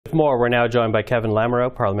More, we're now joined by Kevin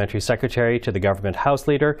Lamoureux, Parliamentary Secretary to the Government House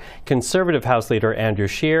Leader, Conservative House Leader Andrew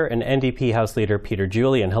Scheer, and NDP House Leader Peter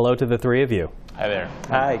Julian. Hello to the three of you. Hi there.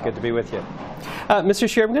 Hi, good to be with you. Mr.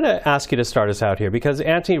 Scheer, I'm going to ask you to start us out here because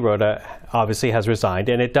Anthony Rota obviously has resigned,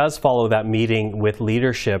 and it does follow that meeting with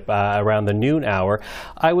leadership around the noon hour.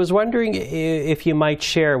 I was wondering if you might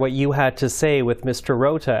share what you had to say with Mr.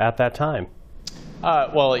 Rota at that time.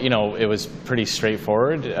 Well, you know, it was pretty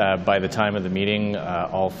straightforward. By the time of the meeting,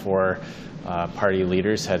 all four party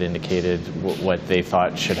leaders had indicated what they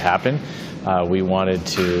thought should happen. We wanted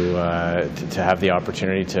to have the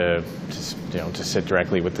opportunity to sit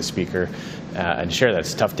directly with the Speaker and share that.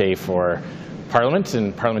 It's a tough day for Parliament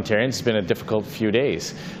and parliamentarians. It's been a difficult few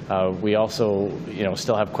days. We also,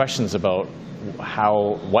 still have questions about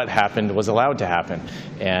how what happened was allowed to happen,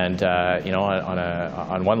 and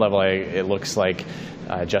on one level, it looks like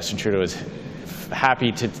Justin Trudeau is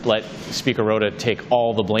happy to let Speaker Rota take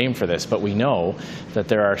all the blame for this, but we know that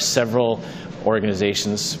there are several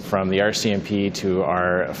organizations from the RCMP to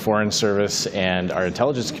our Foreign Service and our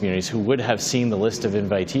intelligence communities who would have seen the list of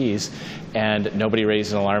invitees, and nobody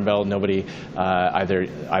raised an alarm bell. Nobody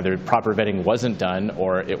either proper vetting wasn't done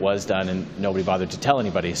or it was done and nobody bothered to tell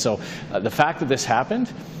anybody. So the fact that this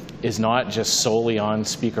happened is not just solely on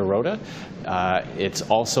Speaker Rota. It's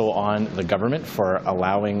also on the government for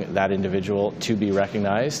allowing that individual to be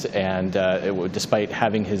recognized, and despite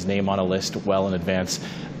having his name on a list well in advance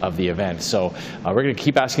of the event. So we're going to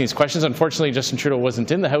keep asking these questions. Unfortunately, Justin Trudeau wasn't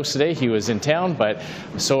in the House today. He was in town, but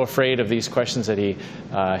I'm so afraid of these questions that he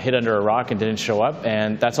hid under a rock and didn't show up.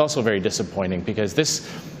 And that's also very disappointing because this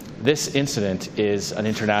incident is an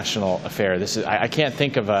international affair. I can't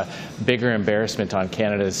think of a bigger embarrassment on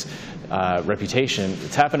Canada's reputation.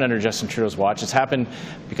 It's happened under Justin Trudeau's watch. It's happened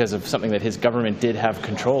because of something that his government did have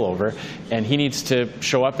control over, and he needs to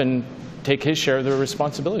show up and take his share of the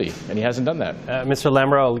responsibility, and he hasn't done that. Mr.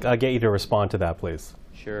 Lamoureux, I'll get you to respond to that, please.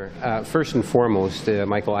 Sure. First and foremost,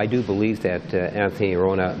 Michael, I do believe that Anthony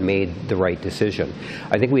Rota made the right decision.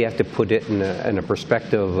 I think we have to put it in a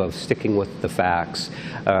perspective of sticking with the facts.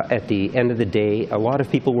 At the end of the day, a lot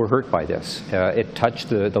of people were hurt by this. It touched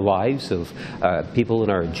the lives of people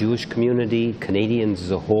in our Jewish community, Canadians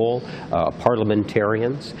as a whole,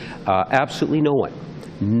 parliamentarians. Absolutely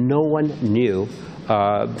no one knew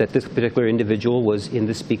that this particular individual was in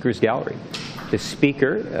the Speaker's gallery. The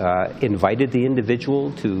Speaker invited the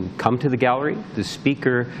individual to come to the gallery. The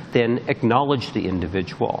Speaker then acknowledged the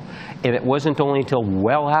individual. And it wasn't only until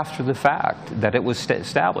well after the fact that it was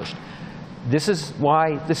established. This is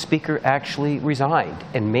why the Speaker actually resigned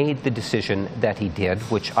and made the decision that he did,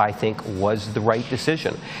 which I think was the right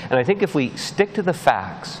decision. And I think if we stick to the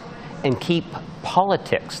facts and keep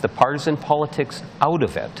politics, the partisan politics, out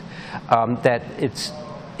of it, that it's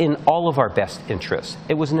in all of our best interests.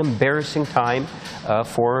 It was an embarrassing time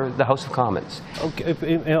for the House of Commons.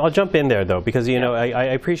 Okay, I'll jump in there, though, because I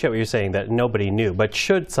appreciate what you're saying, that nobody knew. But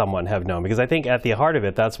should someone have known? Because I think at the heart of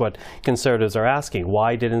it, that's what Conservatives are asking.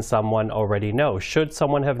 Why didn't someone already know? Should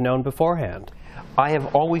someone have known beforehand? I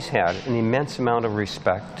have always had an immense amount of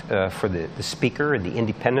respect for the Speaker and the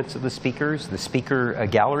independence of the speakers, the Speaker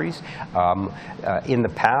galleries. In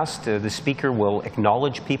the past, the Speaker will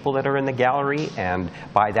acknowledge people that are in the gallery, and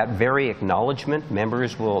by that very acknowledgement,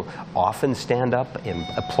 members will often stand up and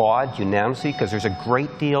applaud unanimously because there's a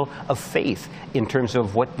great deal of faith in terms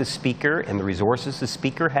of what the Speaker and the resources the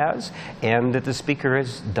Speaker has, and that the Speaker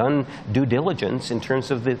has done due diligence in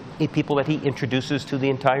terms of the people that he introduces to the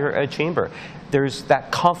entire chamber. There's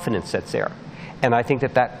that confidence that's there. And I think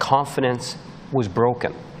that confidence was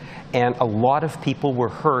broken. And a lot of people were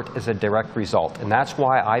hurt as a direct result. And that's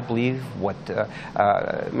why I believe what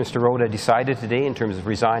Mr. Rota decided today in terms of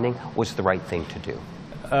resigning was the right thing to do.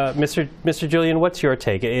 Mr. Julian, what's your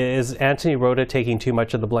take? Is Anthony Rota taking too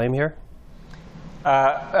much of the blame here? The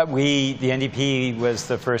NDP was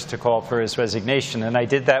the first to call for his resignation, and I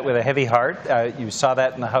did that with a heavy heart. You saw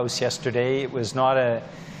that in the House yesterday. It was not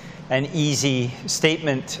an easy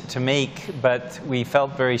statement to make, but we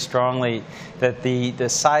felt very strongly that the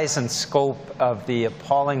size and scope of the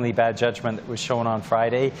appallingly bad judgment that was shown on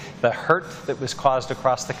Friday, the hurt that was caused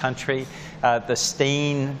across the country, the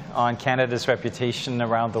stain on Canada's reputation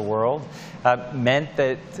around the world, meant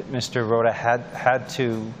that Mr. Rota had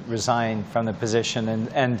to resign from the position.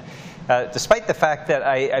 And despite the fact that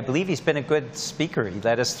I believe he's been a good speaker. He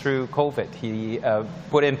led us through COVID. He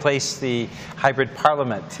put in place the hybrid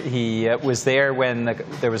parliament. He was there when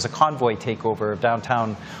there was a convoy takeover of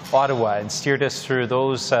downtown Ottawa and steered us through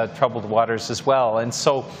those troubled waters as well. And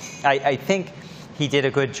so I think he did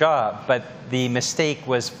a good job, but the mistake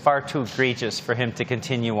was far too egregious for him to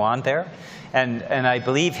continue on there. And I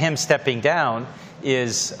believe him stepping down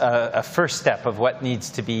is a first step of what needs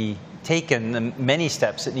to be taken, the many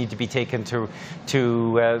steps that need to be taken for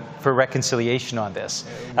reconciliation on this.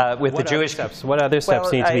 With the Jewish steps? What other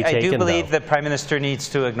steps need to be taken? I do believe the Prime Minister needs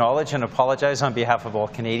to acknowledge and apologize on behalf of all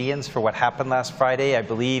Canadians for what happened last Friday. I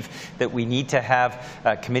believe that we need to have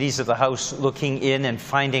committees of the House looking in and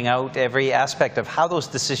finding out every aspect of how those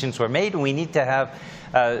decisions were made, and we need to have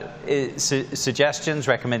suggestions,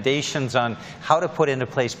 recommendations on how to put into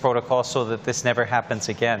place protocols so that this never happens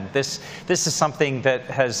again. This is something that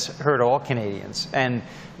has hurt all Canadians, and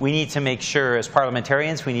we need to make sure, as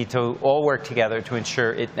parliamentarians, we need to all work together to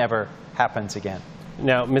ensure it never happens again.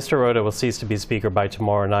 Now, Mr. Rota will cease to be Speaker by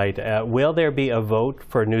tomorrow night. Will there be a vote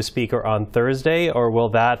for a new Speaker on Thursday, or will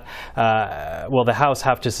the House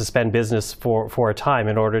have to suspend business for a time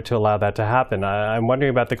in order to allow that to happen? I'm wondering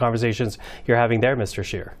about the conversations you're having there, Mr.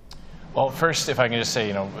 Scheer. Well, first, if I can just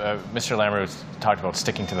say, Mr. Lamoureux talked about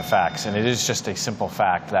sticking to the facts, and it is just a simple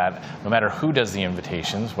fact that no matter who does the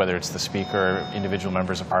invitations, whether it's the Speaker or individual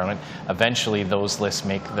members of Parliament, eventually those lists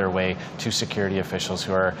make their way to security officials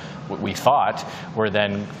who are, we thought, were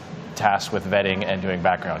then tasked with vetting and doing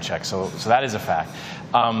background checks. So that is a fact.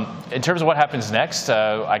 In terms of what happens next,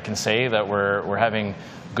 I can say that we're having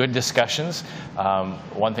good discussions.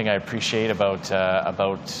 One thing I appreciate about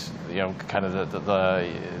kind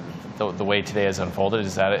of the way today has unfolded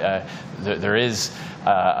is that there is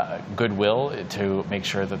goodwill to make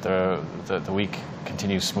sure that the week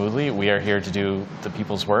continues smoothly. We are here to do the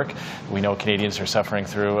people's work. We know Canadians are suffering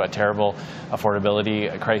through a terrible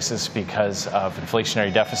affordability crisis because of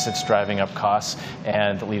inflationary deficits driving up costs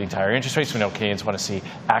and leading to higher interest rates. We know Canadians want to see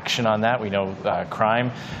action on that. We know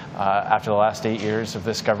crime after the last 8 years of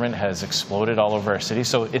this government has exploded all over our city.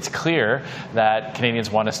 So it's clear that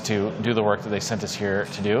Canadians want us to do the work that they sent us here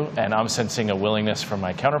to do, and I'm sensing a willingness from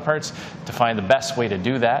my counterparts to find the best way to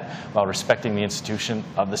do that while respecting the institution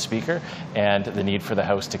of the Speaker and the need for the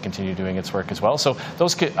House to continue doing its work as well. So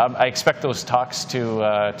I expect those talks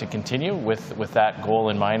to continue with that goal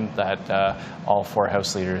in mind that all four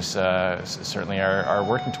House leaders certainly are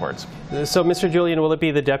working towards. So, Mr. Julian, will it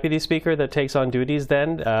be the Deputy Speaker that takes on duties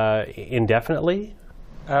then indefinitely?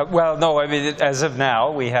 Well, no. I mean, as of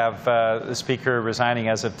now, we have the Speaker resigning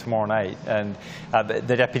as of tomorrow night, and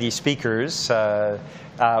the Deputy Speakers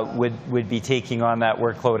would be taking on that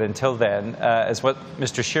workload until then. As what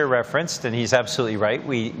Mr. Scheer referenced, and he's absolutely right,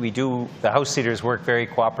 the House leaders work very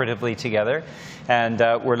cooperatively together, and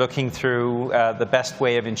we're looking through the best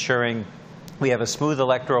way of ensuring we have a smooth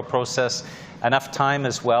electoral process, enough time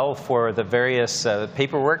as well for the various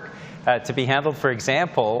paperwork to be handled. For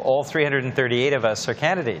example, all 338 of us are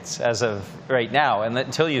candidates as of right now, and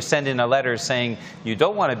until you send in a letter saying you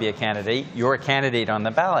don't want to be a candidate, you're a candidate on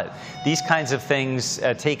the ballot. These kinds of things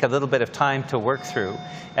take a little bit of time to work through,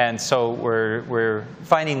 and so we're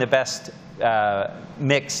finding the best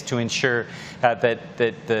mix to ensure that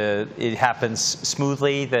it happens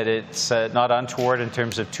smoothly, that it's not untoward in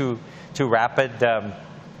terms of too rapid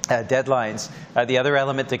deadlines. The other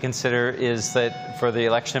element to consider is that for the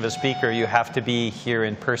election of a Speaker, you have to be here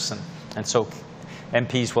in person. And so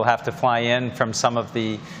MPs will have to fly in from some of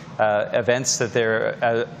the events that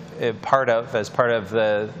they're part of as part of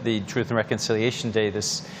the Truth and Reconciliation Day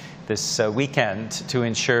this weekend to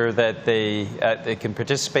ensure that they can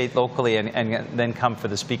participate locally and then come for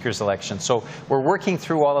the Speaker's election. So we're working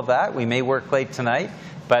through all of that. We may work late tonight,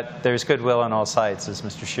 but there's goodwill on all sides, as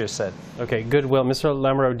Mr. Scheer said. Okay, goodwill. Mr.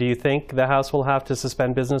 Lamoureux, do you think the House will have to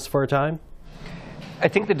suspend business for a time? I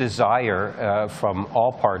think the desire from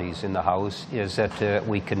all parties in the House is that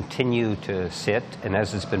we continue to sit, and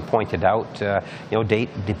as has been pointed out,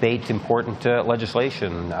 debate important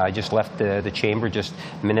legislation. I just left the chamber just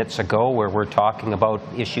minutes ago where we're talking about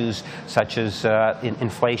issues such as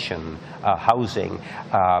inflation, housing,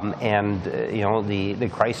 and the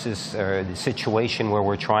crisis or the situation where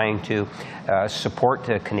we're trying to support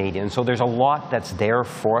Canadians. So there's a lot that's there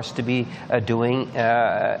for us to be doing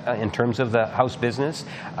in terms of the House business.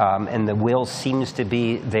 And the will seems to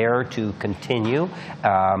be there to continue,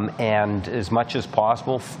 and as much as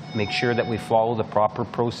possible make sure that we follow the proper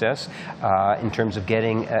process in terms of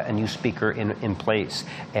getting a new Speaker in place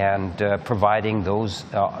and providing those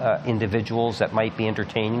individuals that might be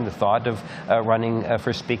entertaining the thought of running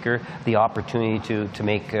for Speaker the opportunity to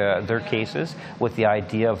make their cases, with the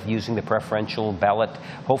idea of using the preferential ballot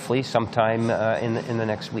hopefully sometime in the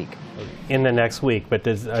next week. In the next week, but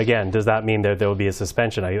does that mean that there will be a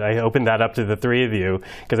suspension? I opened that up to the three of you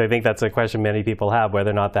because I think that's a question many people have,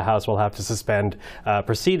 whether or not the House will have to suspend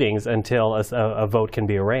proceedings until a vote can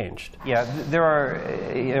be arranged. Yeah, there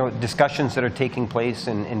are discussions that are taking place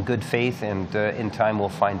in good faith, and in time we'll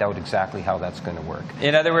find out exactly how that's going to work.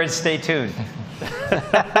 In other words, stay tuned.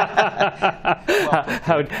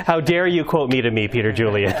 How dare you quote me to me, Peter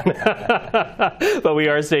Julian? But we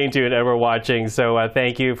are staying tuned and we're watching. So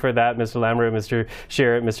thank you for that, Mr. Lamoureux, Mr.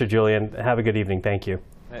 Scheer, Mr. Julian. Have a good evening. Thank you.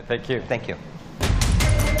 Thank you. Thank you.